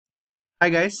Hi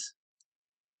guys,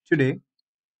 today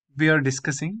we are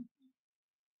discussing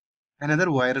another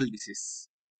viral disease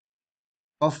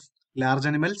of large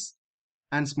animals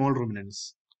and small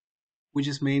ruminants, which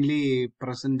is mainly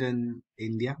present in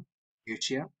India,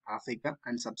 Asia, Africa,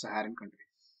 and sub-Saharan countries.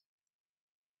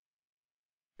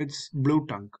 It's blue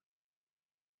tongue.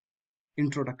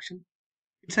 Introduction.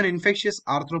 It's an infectious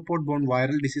arthropod-borne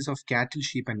viral disease of cattle,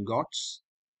 sheep, and goats.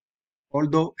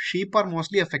 Although sheep are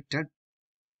mostly affected,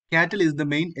 cattle is the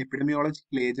main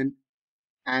epidemiological agent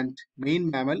and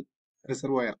main mammal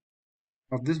reservoir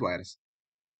of this virus.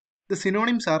 The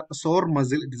synonyms are sore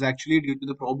muzzle. It is actually due to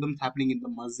the problems happening in the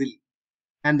muzzle,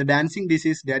 and the dancing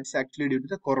disease, that's actually due to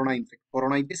the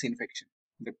coronitis infection.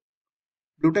 The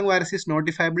Bluetongue virus is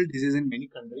notifiable disease in many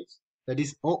countries. That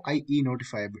is OIE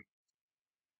notifiable.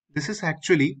 This is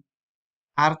actually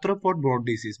arthropod borne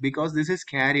disease because this is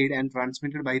carried and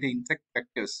transmitted by the insect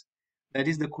vectors. That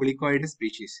is the Culicoides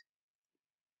species.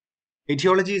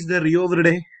 Etiology is the Rio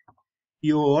Verde.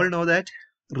 You all know that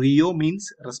Rio means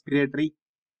respiratory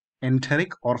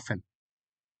enteric orphan.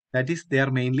 That is, they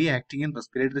are mainly acting in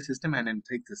respiratory system and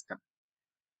enteric system.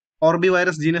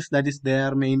 Orbivirus genus, that is, they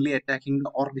are mainly attacking the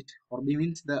orbit. Orbi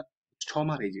means the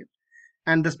stoma region.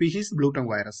 And the species blue tongue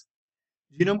virus.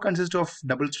 Genome consists of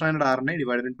double-stranded RNA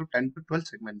divided into 10 to 12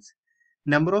 segments.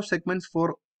 Number of segments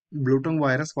for blue tongue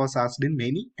virus was asked in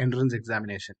many entrance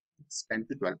examination. It's 10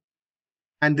 to 12.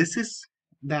 And this is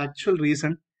the actual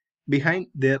reason behind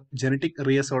their genetic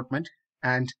reassortment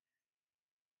and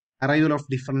arrival of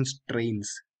different strains.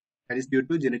 That is due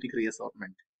to genetic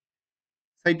reassortment.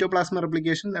 Cytoplasma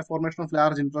replication, the formation of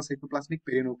large intracytoplasmic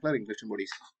perinuclear inclusion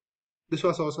bodies. This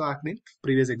was also asked in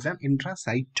previous exam,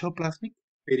 intracytoplasmic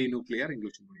perinuclear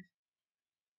inclusion bodies.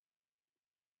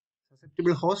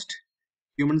 Susceptible host,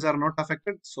 humans are not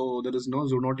affected, so there is no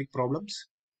zoonotic problems.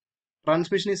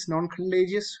 Transmission is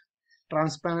non-contagious.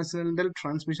 Transplacental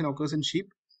transmission occurs in sheep.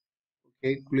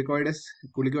 Okay,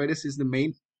 Culicoides is the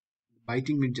main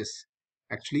biting midges.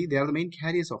 Actually, they are the main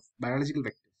carriers of biological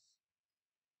vectors.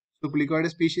 So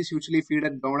Culicoides species usually feed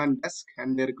at dawn and dusk,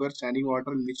 and they require standing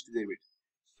water in which to live.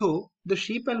 So the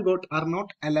sheep and goat are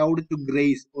not allowed to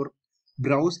graze or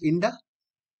browse in the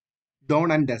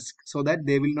dawn and dusk, so that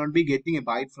they will not be getting a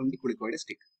bite from the Culicoides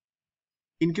stick.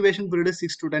 Incubation period is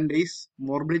 6 to 10 days.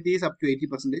 Morbidity is up to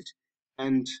 80%,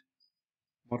 and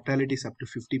mortality is up to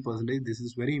 50%. This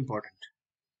is very important.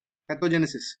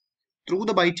 Pathogenesis. Through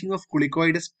the biting of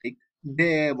Culicoides stick,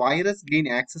 the virus gain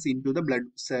access into the blood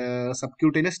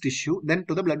subcutaneous tissue, then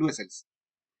to the blood vessels.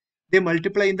 They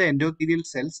multiply in the endothelial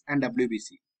cells and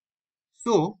WBC.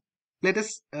 So let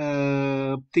us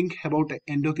think about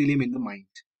endothelium in the mind.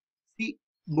 See,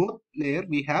 both layer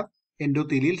we have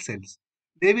endothelial cells.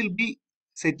 They will be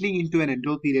settling into an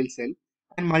endothelial cell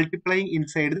and multiplying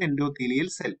inside the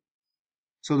endothelial cell.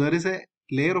 So there is a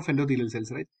layer of endothelial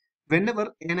cells, right?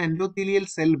 Whenever an endothelial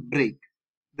cell break,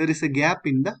 there is a gap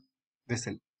in the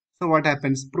vessel. So what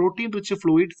happens? Protein-rich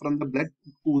fluid from the blood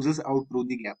oozes out through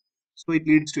the gap. So it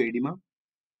leads to edema,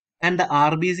 and the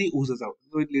RBC oozes out.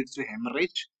 So it leads to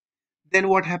hemorrhage. Then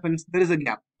what happens? There is a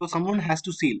gap. So someone has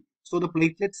to seal. So the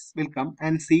platelets will come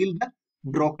and seal the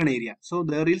broken area. So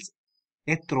there is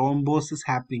a thrombosis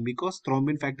happening because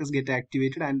thrombin factors get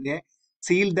activated and they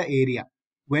seal the area.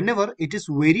 Whenever it is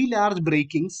very large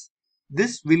breakings,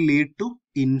 this will lead to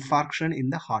infarction in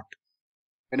the heart.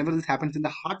 Whenever this happens in the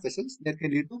heart vessels, that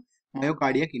can lead to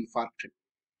myocardiac infarction.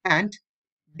 And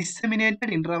disseminated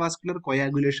intravascular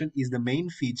coagulation is the main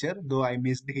feature, though I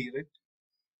missed it.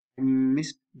 I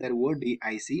missed that word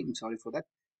DIC. I'm sorry for that.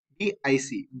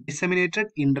 DIC, disseminated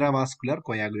intravascular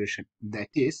coagulation. That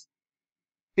is,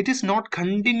 it is not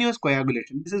continuous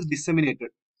coagulation. This is disseminated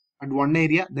at one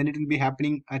area, then it will be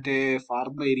happening at a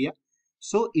farther area.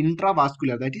 So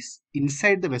intravascular, that is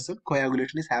inside the vessel,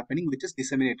 coagulation is happening, which is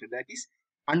disseminated. That is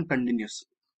uncontinuous.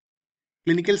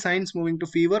 Clinical signs moving to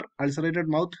fever, ulcerated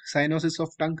mouth, cyanosis of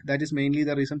tongue. That is mainly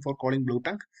the reason for calling blue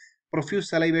tongue. Profuse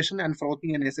salivation and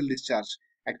frothing and nasal discharge.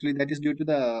 Actually, that is due to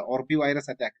the orbivirus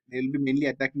attack. They will be mainly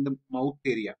attacking the mouth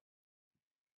area.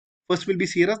 First will be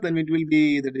serous, then it will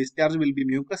be the discharge will be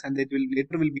mucus, and that will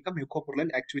later will become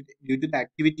mucopurulent due to the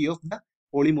activity of the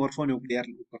polymorphonuclear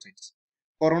leukocytes.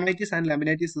 Coronitis and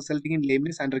laminitis resulting in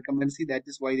lameness and recumbency. That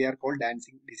is why they are called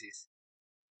dancing disease.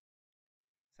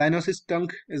 Cyanosis tongue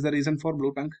is the reason for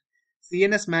blue tongue.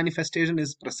 CNS manifestation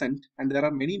is present, and there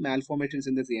are many malformations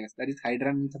in the CNS. That is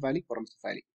hydranencephaly,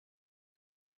 choroncephaly.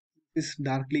 This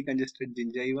darkly congested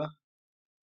gingiva,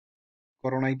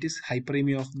 coronitis,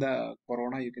 hyperemia of the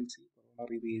corona. You can see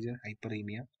coronary region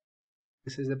hyperemia.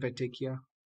 This is the petechia,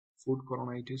 food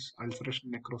coronitis, ulceration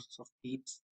necrosis of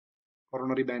teeth,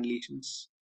 coronary band lesions.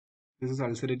 This is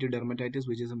ulcerative dermatitis,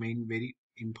 which is a main very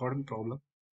important problem.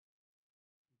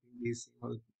 These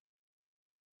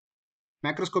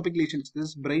macroscopic lesions. This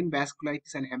is brain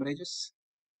vasculitis and hemorrhages.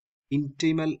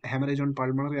 Intimal hemorrhage on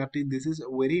pulmonary artery. This is a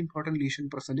very important lesion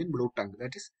present in blue tongue.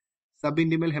 That is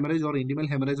subintimal hemorrhage or intimal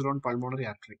hemorrhage on pulmonary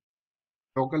artery.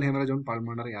 Local hemorrhage on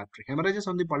pulmonary artery. Hemorrhages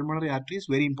on the pulmonary artery is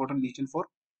very important lesion for.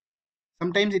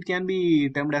 Sometimes it can be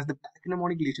termed as the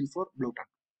pneumonic lesion for blue tongue.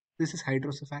 This is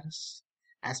hydrocephalus,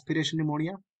 aspiration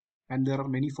pneumonia, and there are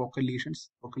many focal lesions,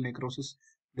 focal necrosis,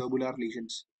 lobular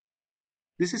lesions.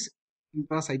 This is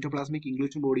intracytoplasmic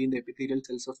inclusion body in the epithelial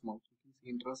cells of mouth.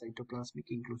 Intracytoplasmic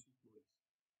inclusion body.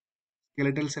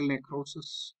 Skeletal cell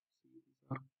necrosis.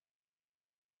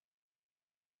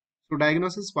 So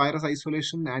diagnosis, virus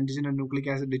isolation, antigen and nucleic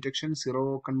acid detection,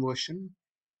 seroconversion.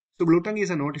 So blue tongue is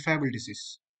a notifiable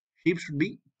disease. Sheep should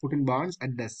be put in barns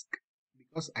at dusk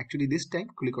because actually this time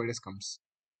culicoides comes.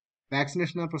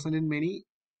 Vaccination are present in many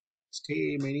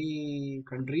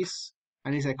countries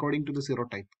and is according to the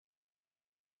serotype.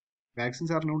 Vaccines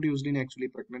are not used in actually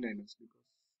pregnant animals because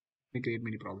they create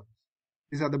many problems.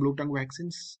 These are the blue tongue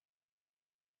vaccines.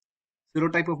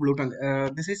 Serotype of blue tongue.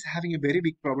 This is having a very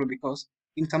big problem because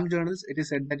in some journals it is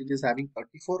said that it is having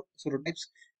 34 serotypes,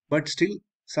 but still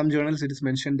some journals it is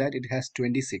mentioned that it has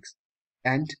 26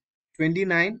 and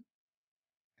 29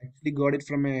 actually got it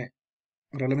from a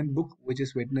relevant book which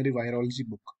is veterinary virology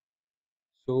book.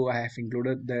 So I have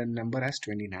included the number as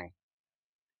 29.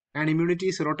 And immunity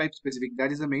is serotype specific.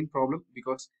 That is the main problem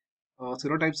because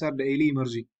serotypes are daily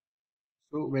emerging.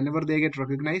 So whenever they get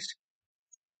recognized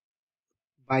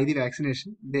by the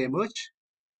vaccination, they emerge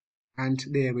and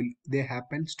they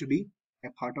happens to be a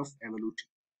part of evolution.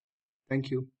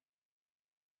 Thank you.